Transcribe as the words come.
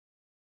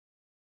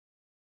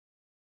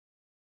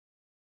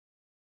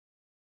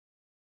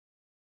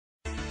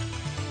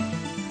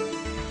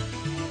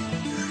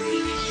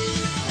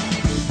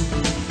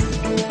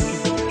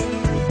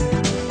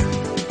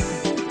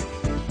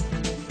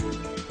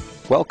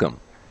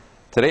Welcome.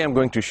 Today I'm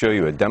going to show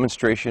you a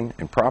demonstration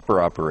and proper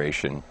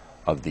operation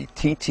of the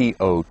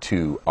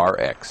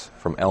TT-02RX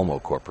from Elmo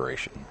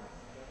Corporation.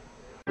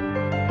 The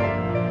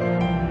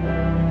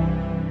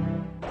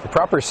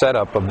proper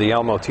setup of the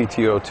Elmo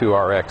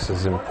TT-02RX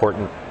is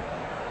important.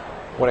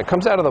 When it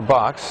comes out of the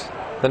box,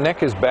 the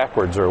neck is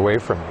backwards or away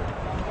from you.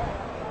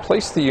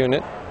 Place the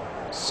unit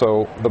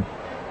so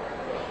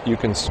you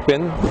can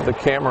spin the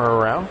camera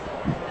around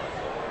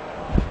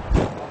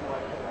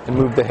and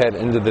move the head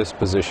into this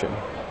position.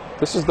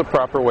 This is the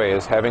proper way,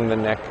 is having the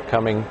neck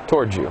coming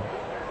towards you,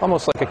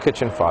 almost like a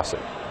kitchen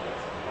faucet.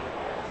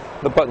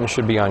 The button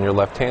should be on your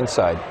left-hand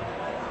side.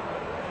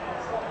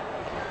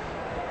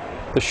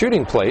 The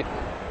shooting plate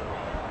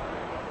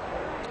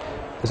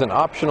is an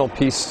optional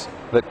piece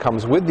that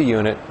comes with the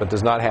unit but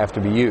does not have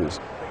to be used.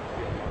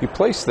 You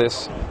place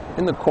this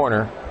in the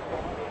corner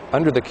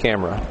under the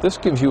camera. This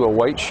gives you a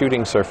white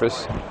shooting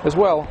surface as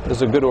well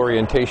as a good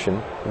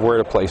orientation of where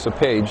to place a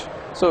page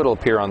so it'll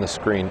appear on the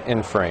screen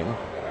in frame.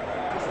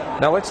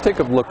 Now let's take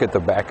a look at the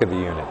back of the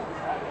unit.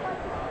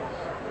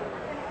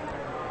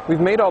 We've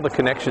made all the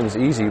connections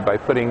easy by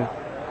putting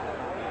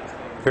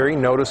very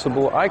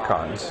noticeable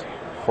icons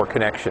for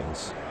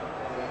connections.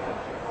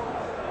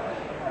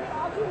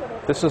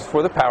 This is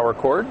for the power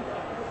cord.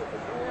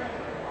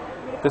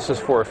 This is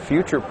for a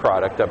future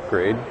product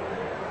upgrade.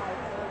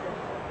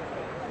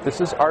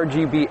 This is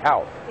RGB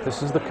out.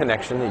 This is the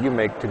connection that you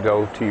make to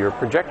go to your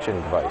projection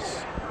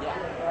device.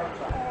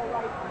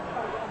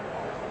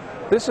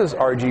 This is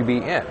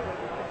RGB in.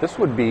 This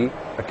would be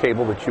a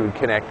cable that you would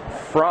connect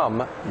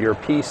from your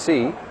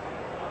PC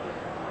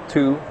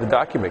to the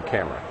document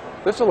camera.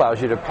 This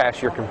allows you to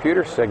pass your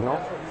computer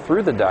signal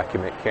through the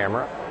document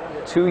camera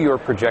to your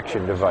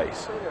projection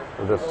device.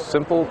 With a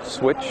simple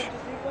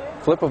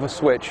flip of a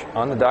switch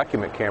on the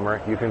document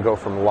camera, you can go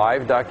from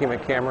live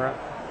document camera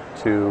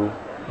to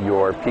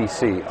your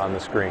PC on the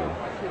screen.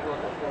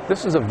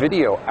 This is a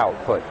video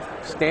output,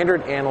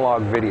 standard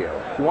analog video.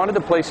 If you wanted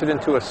to place it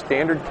into a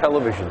standard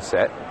television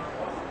set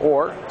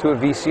or to a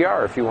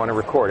VCR if you want to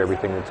record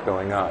everything that's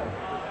going on.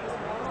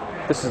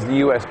 This is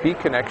the USB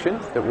connection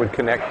that would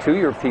connect to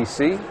your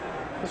PC.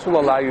 This will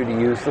allow you to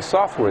use the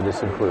software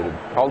that's included,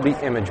 called the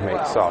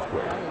ImageMate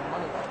software.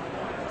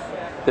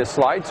 This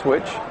slide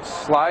switch,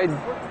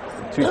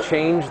 to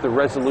change the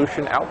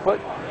resolution output.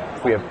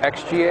 We have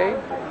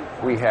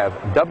XGA, we have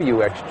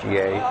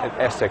WXGA, and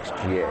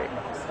SXGA.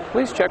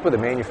 Please check with the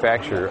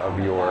manufacturer of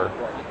your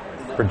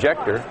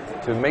projector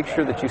to make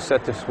sure that you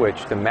set the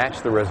switch to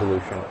match the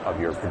resolution of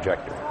your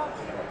projector.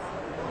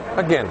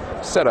 Again,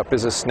 setup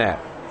is a snap.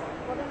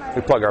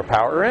 We plug our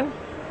power in.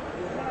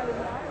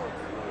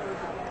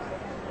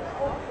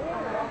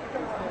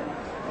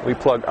 We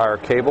plug our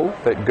cable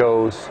that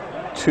goes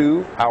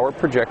to our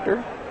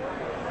projector.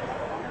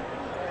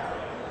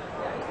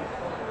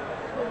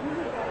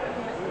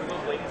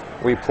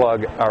 We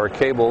plug our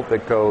cable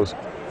that goes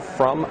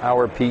from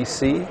our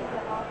PC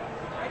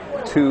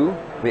to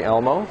the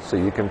Elmo, so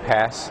you can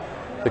pass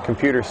the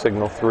computer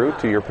signal through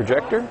to your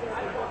projector.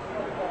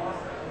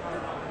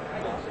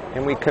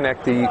 And we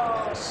connect the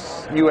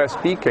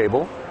USB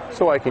cable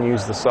so I can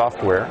use the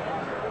software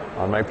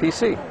on my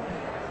PC.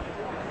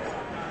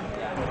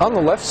 On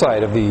the left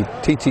side of the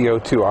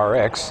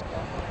TT-02RX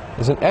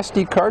is an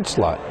SD card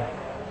slot.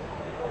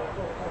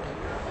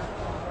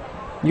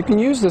 You can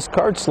use this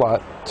card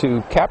slot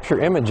to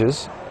capture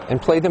images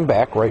and play them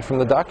back right from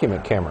the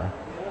document camera.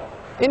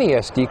 Any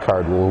SD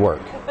card will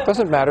work.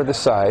 Doesn't matter the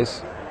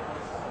size.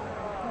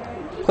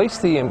 Place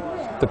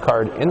the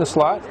card in the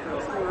slot,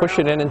 push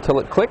it in until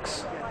it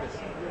clicks,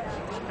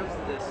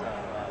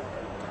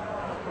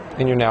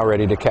 and you're now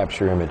ready to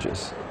capture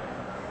images.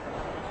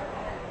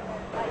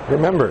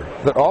 Remember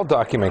that all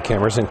document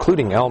cameras,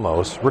 including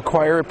Elmo's,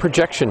 require a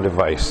projection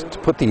device to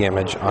put the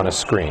image on a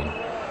screen.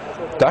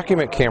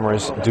 Document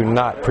cameras do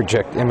not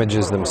project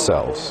images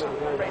themselves.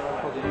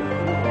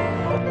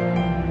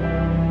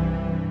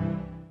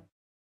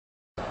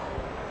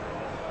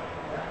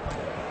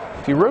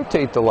 If you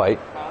rotate the light,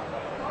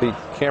 the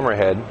camera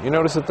head, you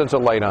notice that there's a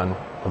light on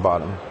the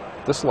bottom.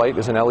 This light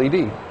is an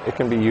LED. It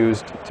can be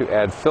used to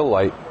add fill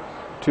light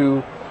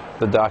to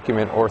the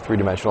document or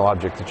three-dimensional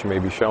object that you may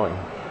be showing.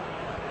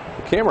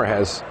 The camera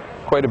has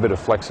quite a bit of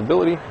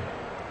flexibility.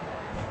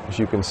 As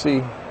you can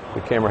see,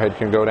 the camera head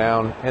can go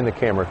down and the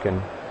camera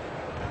can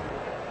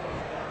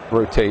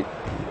rotate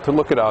to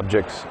look at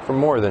objects from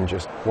more than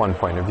just one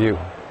point of view.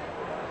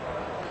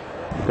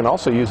 You can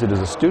also use it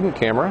as a student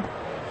camera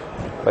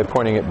by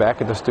pointing it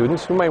back at the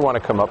students who may want to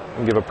come up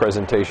and give a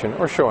presentation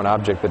or show an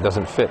object that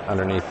doesn't fit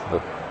underneath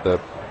the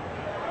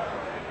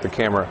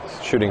camera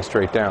shooting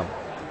straight down.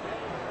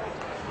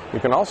 You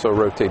can also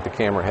rotate the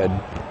camera head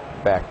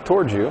back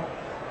towards you,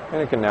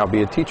 and it can now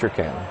be a teacher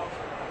cam.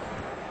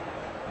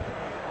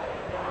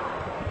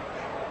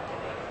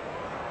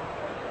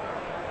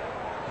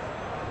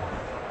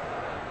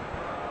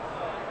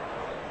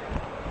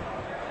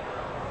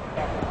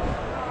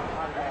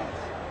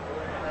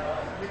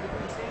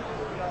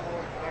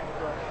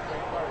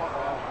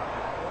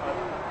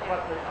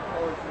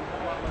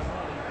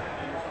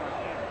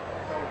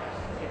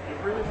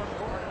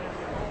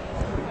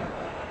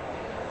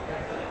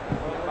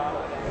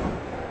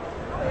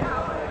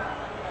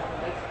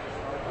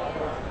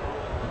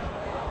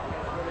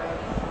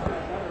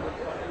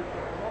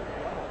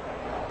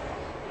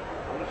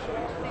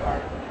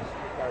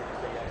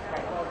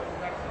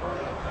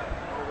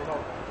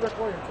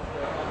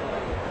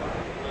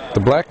 The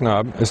black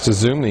knob is to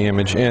zoom the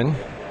image in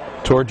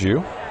towards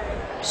you,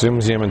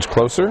 zooms the image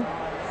closer.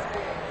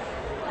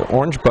 The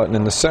orange button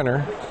in the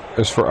center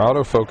is for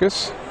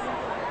autofocus.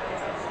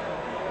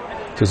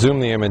 To zoom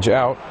the image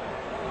out,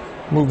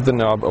 move the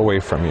knob away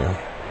from you.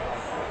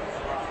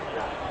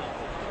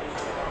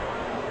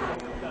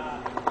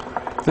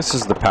 This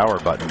is the power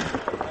button.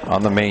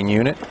 On the main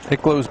unit,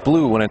 it glows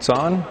blue when it's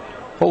on.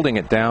 Holding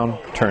it down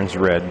turns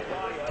red.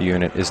 The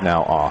unit is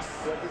now off.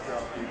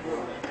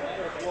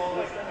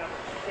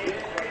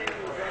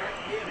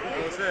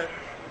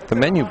 The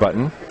menu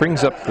button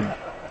brings up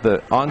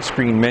the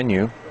on-screen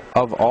menu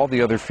of all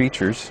the other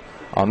features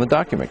on the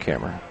document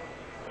camera.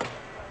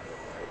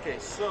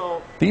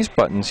 These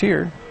buttons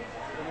here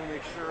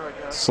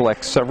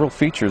select several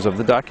features of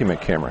the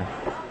document camera.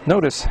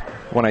 Notice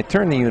when I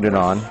turn the unit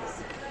on,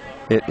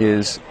 it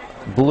is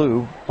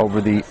blue over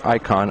the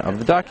icon of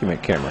the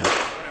document camera.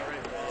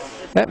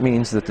 That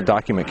means that the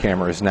document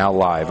camera is now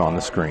live on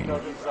the screen.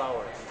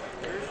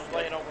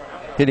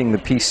 Hitting the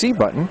PC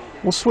button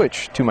will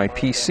switch to my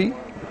PC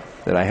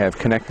that I have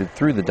connected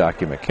through the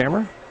document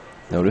camera.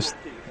 Notice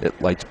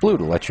it lights blue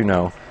to let you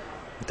know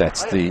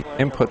that's the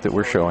input that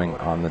we're showing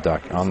on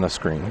the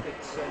screen.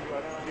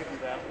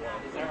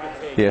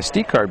 The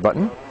SD card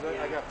button,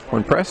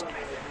 when pressed,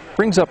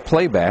 brings up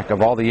playback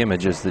of all the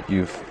images that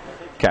you've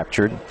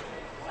captured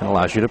and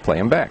allows you to play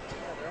them back.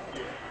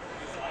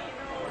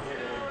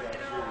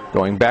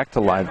 Going back to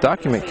live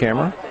document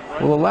camera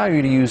will allow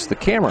you to use the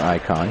camera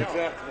icon,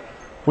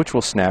 which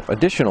will snap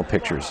additional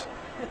pictures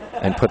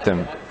and put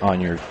them on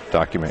your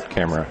document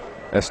camera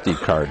SD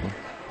card.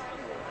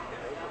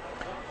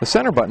 The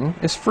center button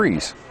is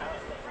freeze.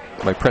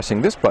 By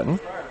pressing this button,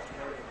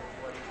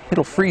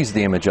 it'll freeze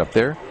the image up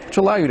there, which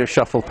will allow you to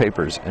shuffle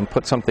papers and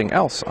put something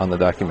else on the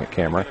document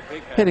camera.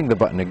 Hitting the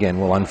button again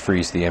will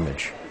unfreeze the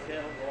image.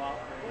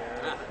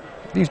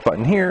 These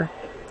buttons here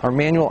are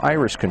manual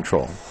iris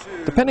control.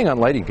 Depending on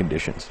lighting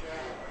conditions,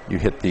 you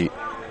hit the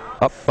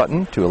up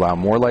button to allow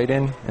more light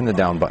in and the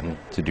down button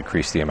to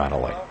decrease the amount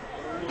of light.